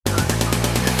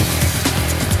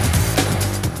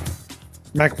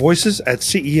MacVoices at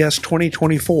CES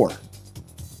 2024.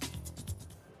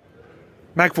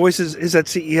 MacVoices is at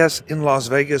CES in Las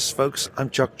Vegas, folks. I'm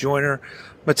Chuck Joyner.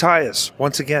 Matias,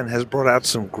 once again, has brought out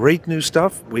some great new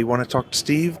stuff. We want to talk to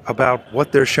Steve about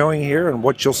what they're showing here and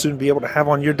what you'll soon be able to have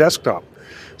on your desktop.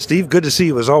 Steve, good to see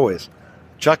you as always.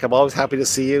 Chuck, I'm always happy to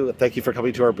see you, and thank you for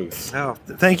coming to our booth. Oh,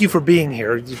 thank you for being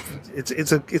here. It's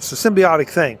a symbiotic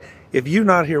thing. If you're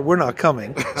not here, we're not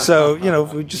coming. So,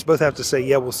 we just both have to say,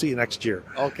 yeah, we'll see you next year.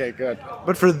 Okay, good.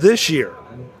 But for this year,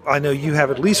 I know you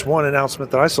have at least one announcement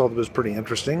that I saw that was pretty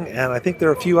interesting, and I think there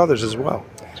are a few others as well.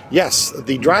 Yes,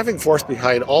 the driving force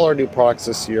behind all our new products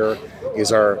this year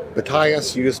is our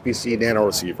Matias USB-C nano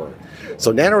receiver.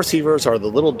 So nano receivers are the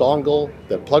little dongle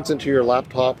that plugs into your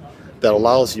laptop that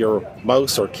allows your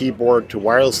mouse or keyboard to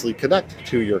wirelessly connect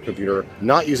to your computer,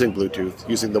 not using Bluetooth,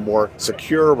 using the more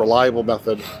secure, reliable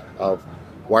method of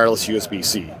wireless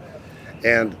USB-C.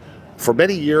 And for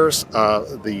many years,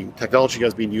 the technology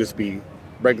has been used to be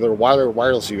regular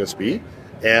wireless USB,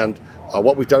 and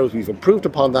what we've done is we've improved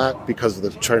upon that because of the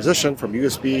transition from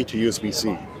USB to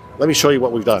USB-C. Let me show you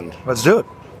what we've done. Let's do it.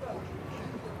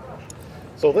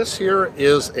 So this here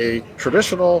is a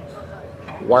traditional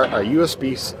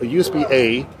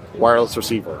USB-A wireless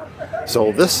receiver.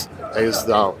 So this is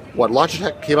what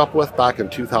Logitech came up with back in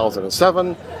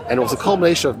 2007, and it was a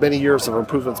culmination of many years of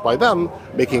improvements by them,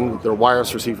 making their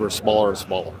wireless receivers smaller and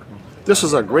smaller. This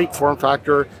is a great form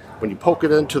factor. When you poke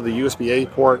it into the USB-A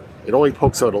port, it only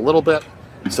pokes out a little bit,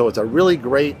 so it's a really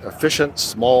great, efficient,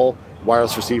 small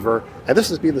wireless receiver, and this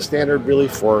has been the standard really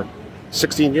for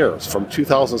 16 years, from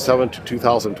 2007 to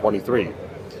 2023.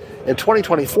 In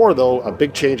 2024, though, a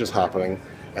big change is happening,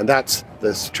 and that's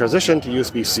this transition to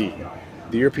USB-C.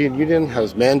 The European Union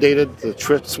has mandated the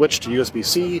switch to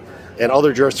USB-C, and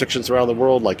other jurisdictions around the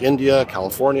world, like India,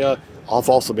 California, have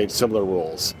also made similar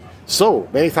rules. So,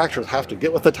 manufacturers have to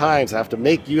get with the times, have to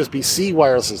make USB-C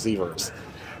wireless receivers.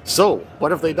 So,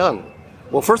 what have they done?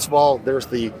 Well, first of all, there's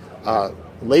the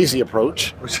lazy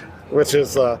approach, which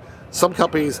is some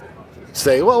companies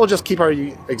say, well, we'll just keep our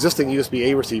existing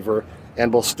USB-A receiver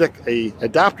and we'll stick an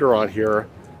adapter on here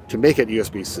to make it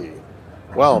USB-C.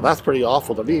 Well, that's pretty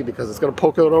awful to me because it's going to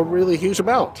poke out a really huge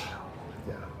amount.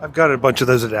 Yeah, I've got a bunch of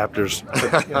those adapters.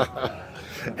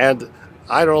 And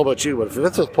I don't know about you, but if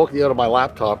it's just poking out of my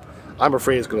laptop, I'm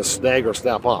afraid it's going to snag or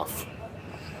snap off.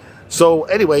 So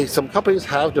anyway, some companies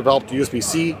have developed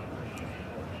USB-C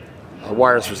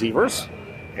wireless receivers,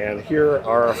 and here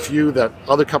are a few that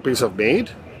other companies have made.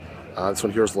 This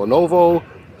one here is Lenovo.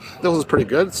 This is pretty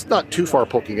good. It's not too far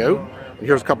poking out. And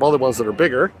here's a couple other ones that are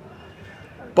bigger.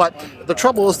 But the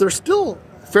trouble is they're still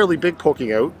fairly big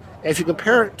poking out. And if you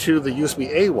compare it to the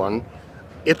USB-A one,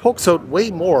 it pokes out way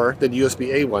more than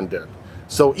USB-A one did.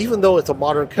 So even though it's a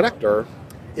modern connector,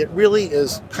 it really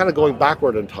is kind of going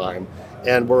backward in time.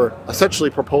 And we're essentially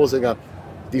proposing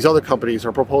these other companies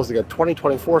are proposing a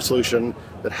 2024 solution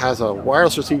that has a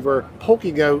wireless receiver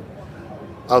poking out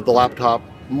of the laptop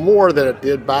more than it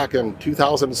did back in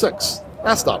 2006.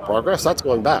 That's not progress, that's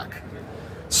going back.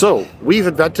 So we've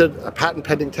invented a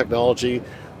patent-pending technology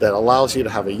that allows you to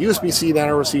have a USB-C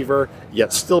nano receiver,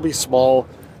 yet still be small,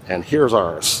 and here's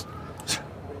ours.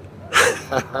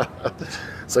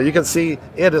 So you can see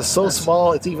it is so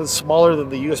small, it's even smaller than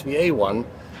the USB-A one,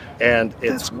 and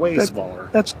it's way smaller.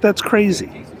 That's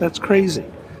crazy. That's crazy.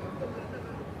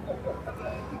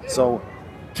 So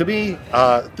to me,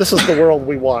 this is the world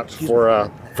we want for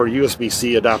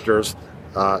USB-C adapters,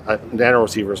 nano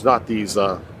receivers, not these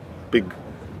big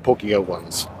poking out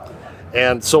ones.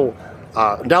 And so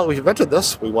now that we've invented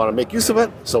this, we want to make use of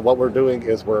it. So what we're doing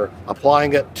is we're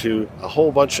applying it to a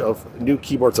whole bunch of new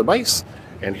keyboards and mice,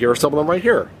 and here are some of them right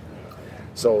here.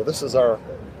 So this is our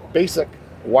basic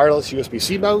wireless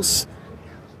USB-C mouse,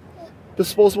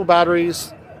 disposable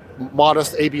batteries,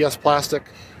 modest ABS plastic,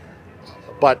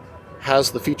 but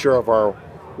has the feature of our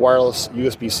wireless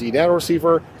USB-C nano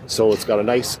receiver, so it's got a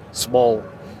nice small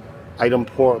item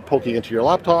poking into your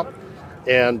laptop,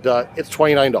 and it's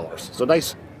 $29. So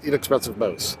nice, inexpensive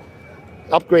mouse.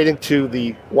 Upgrading to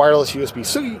the wireless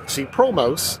USB-C Pro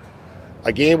mouse,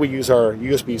 again we use our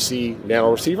USB-C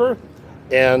nano receiver,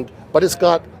 but it's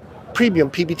got premium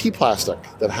PBT plastic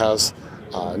that has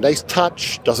nice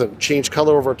touch, doesn't change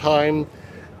color over time,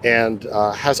 and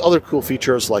has other cool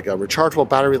features like a rechargeable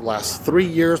battery that lasts 3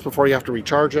 years before you have to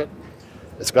recharge it.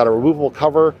 It's got a removable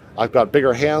cover. I've got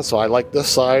bigger hands, so I like this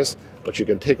size, but you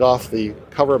can take off the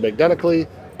cover magnetically,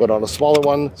 but on a smaller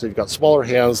one, so you've got smaller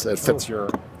hands that fits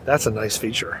your... That's a nice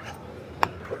feature.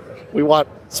 We want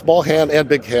small hand and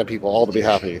big hand people all to be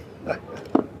happy.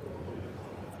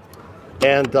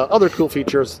 And other cool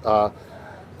features,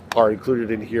 are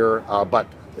included in here, but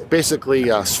basically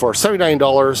for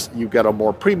 $79 you get a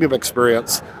more premium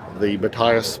experience, the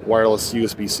Matias wireless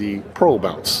USB-C Pro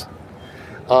mouse.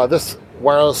 This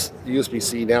wireless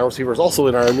USB-C nano receiver is also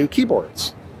in our new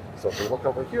keyboards. So if we look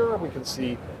over here, we can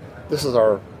see this is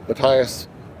our Matias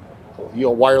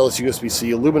wireless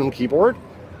USB-C aluminum keyboard.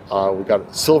 We've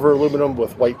got silver aluminum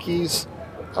with white keys,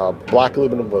 black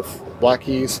aluminum with black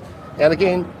keys, and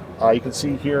again, you can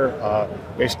see here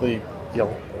basically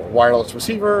wireless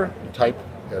receiver. You type,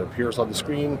 it appears on the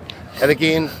screen, and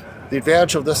again, the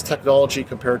advantage of this technology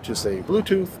compared to say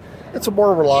Bluetooth, it's a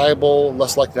more reliable,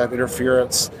 less likely to have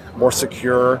interference, more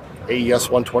secure, AES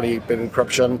 128-bit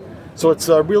encryption. So it's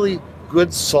a really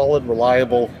good, solid,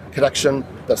 reliable connection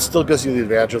that still gives you the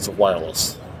advantages of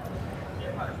wireless.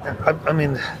 I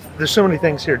mean, there's so many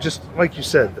things here. Just like you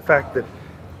said, the fact that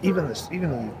even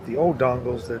the old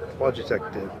dongles that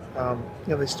Logitech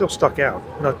did, they still stuck out.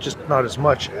 Not as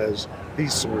much as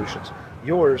these solutions.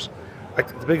 Yours,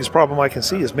 the biggest problem I can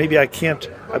see is maybe I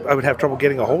would have trouble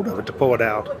getting a hold of it to pull it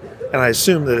out, and I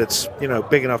assume that it's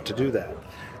big enough to do that.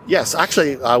 Yes,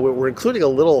 actually, we're including a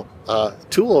little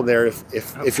tool in there.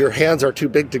 If your hands are too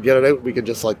big to get it out, we can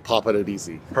just pop it out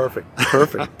easy.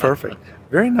 Perfect.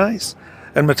 Very nice.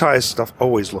 And Matias stuff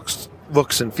always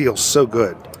looks and feels so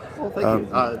good. Well, thank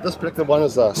you. This particular one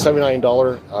is a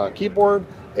 $79 keyboard,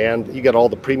 and you get all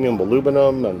the premium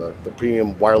aluminum and the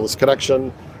premium wireless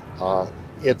connection.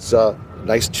 It's a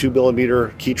nice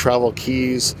 2mm key travel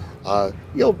keys.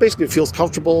 Basically it feels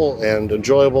comfortable and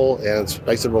enjoyable, and it's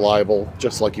nice and reliable,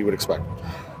 just like you would expect.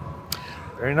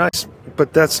 Very nice,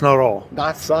 but that's not all.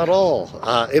 That's not all.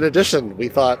 In addition, we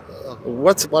thought,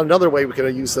 what's another way we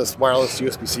could use this wireless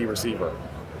USB-C receiver?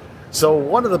 So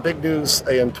one of the big news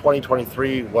in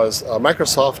 2023 was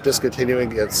Microsoft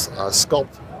discontinuing its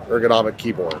Sculpt ergonomic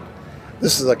keyboard.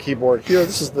 This is a keyboard here.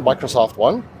 This is the Microsoft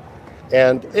one,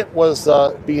 and it was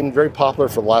being very popular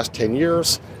for the last 10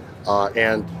 years,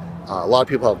 and a lot of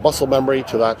people have muscle memory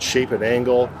to that shape and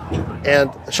angle,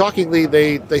 and shockingly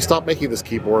they stopped making this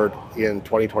keyboard in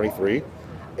 2023,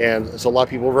 and so a lot of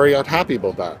people were very unhappy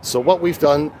about that. So what we've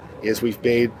done is we've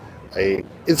made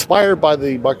inspired by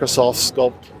the Microsoft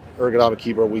Sculpt ergonomic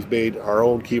keyboard, we've made our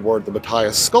own keyboard, the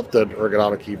Matias sculpted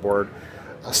ergonomic keyboard,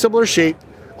 a similar shape.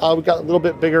 We got a little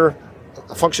bit bigger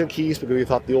function keys because we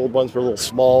thought the old ones were a little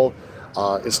small.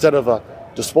 Instead of a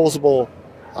disposable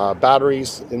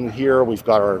batteries in here, we've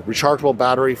got our rechargeable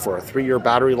battery for a 3-year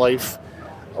battery life.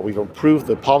 We've improved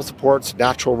the palm supports,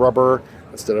 natural rubber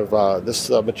instead of this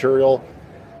material.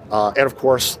 And of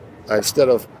course, instead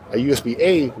of a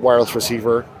USB-A wireless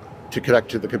receiver to connect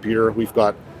to the computer, we've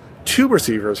got 2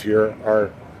 receivers here,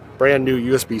 our brand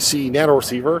new USB-C nano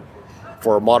receiver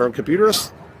for modern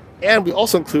computers. And we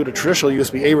also include a traditional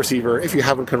USB-A receiver if you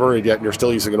haven't converted yet and you're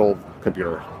still using an old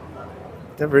computer.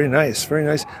 Very nice, very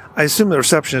nice. I assume the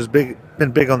reception has been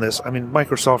big on this. I mean,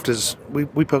 Microsoft is,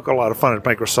 we poke a lot of fun at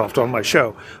Microsoft on my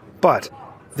show, but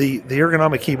the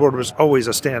ergonomic keyboard was always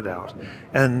a standout,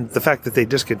 and the fact that they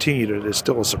discontinued it is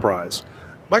still a surprise.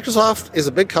 Microsoft is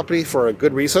a big company for a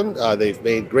good reason. They've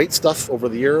made great stuff over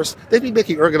the years. They've been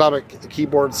making ergonomic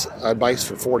keyboards and mice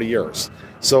for 40 years.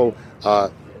 So,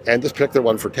 and this particular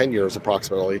one for 10 years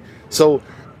approximately. So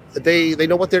they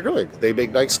know what they're doing. They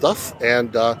make nice stuff,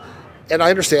 and I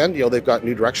understand, they've got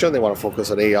new direction. They want to focus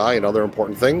on AI and other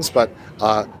important things, but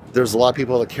there's a lot of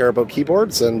people that care about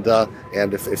keyboards, and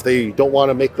if they don't want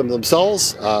to make them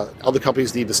themselves, other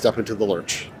companies need to step into the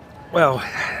lurch. Well,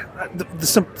 the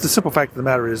simple fact of the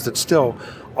matter is that still,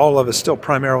 all of us still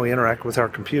primarily interact with our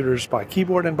computers by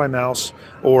keyboard and by mouse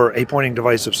or a pointing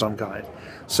device of some kind.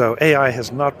 So AI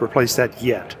has not replaced that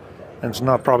yet, and it's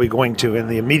not probably going to in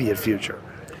the immediate future.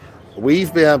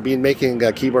 We've been making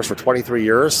keyboards for 23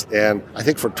 years, and I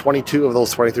think for 22 of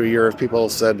those 23 years, people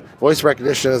said voice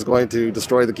recognition is going to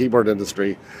destroy the keyboard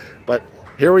industry. But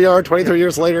here we are, 23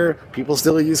 years later, people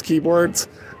still use keyboards,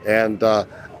 and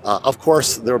of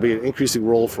course, there will be an increasing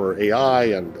role for AI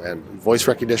and voice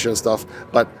recognition and stuff,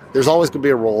 but there's always going to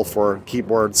be a role for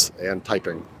keyboards and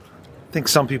typing. I think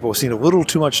some people have seen a little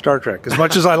too much Star Trek. As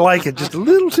much as I like it, just a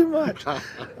little too much.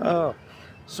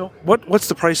 So what's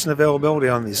the price and availability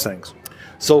on these things?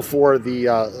 So for the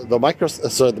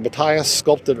Matias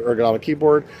sculpted ergonomic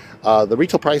keyboard, the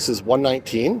retail price is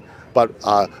 $119, but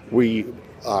we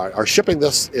are shipping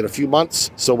this in a few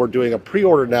months, so we're doing a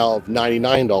pre-order now of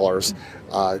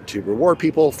 $99 to reward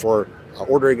people for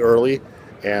ordering early,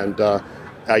 and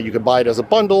you can buy it as a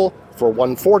bundle for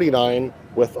 $149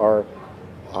 with our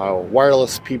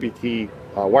wireless PBT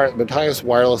Matias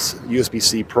wireless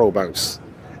USB-C Pro mouse.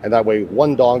 And that way,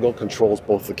 one dongle controls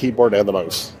both the keyboard and the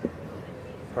mouse.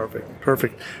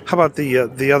 Perfect. How about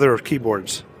the other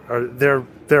keyboards? They're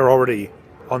already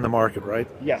on the market, right?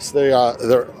 Yes,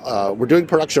 we're doing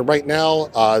production right now.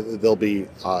 They'll be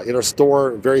in our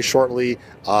store very shortly.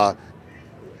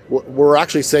 We're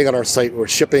actually saying on our site we're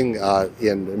shipping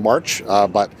in March,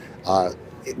 but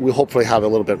we'll hopefully have a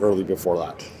little bit early before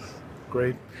that.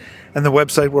 Great. And the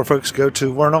website where folks go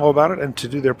to learn all about it and to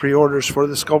do their pre-orders for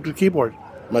the sculpted keyboard?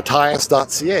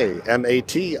 Matias.ca,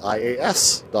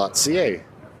 Matias.ca.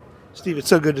 Steve, it's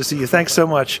so good to see you. Thanks so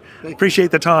much.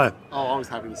 Appreciate the time. Oh, always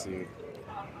happy to see you.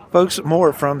 Folks,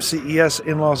 more from CES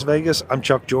in Las Vegas. I'm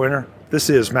Chuck Joyner. This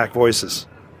is MacVoices.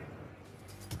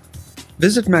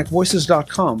 Visit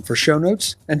MacVoices.com for show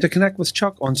notes and to connect with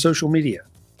Chuck on social media.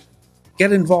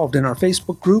 Get involved in our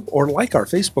Facebook group or like our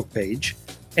Facebook page,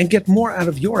 and get more out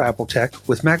of your Apple tech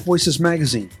with MacVoices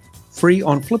magazine, free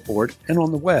on Flipboard and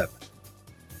on the web.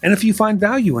 And if you find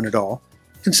value in it all,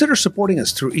 consider supporting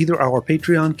us through either our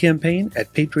Patreon campaign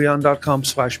at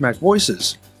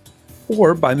patreon.com/MacVoices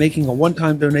or by making a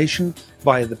one-time donation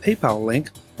via the PayPal link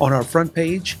on our front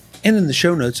page and in the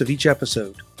show notes of each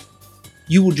episode.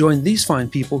 You will join these fine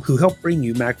people who help bring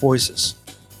you Mac Voices.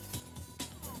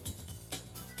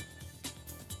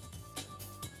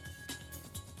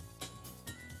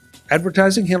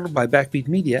 Advertising handled by Backbeat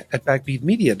Media at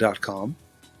backbeatmedia.com.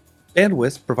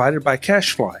 Bandwidth provided by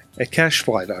CashFly at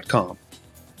cashfly.com.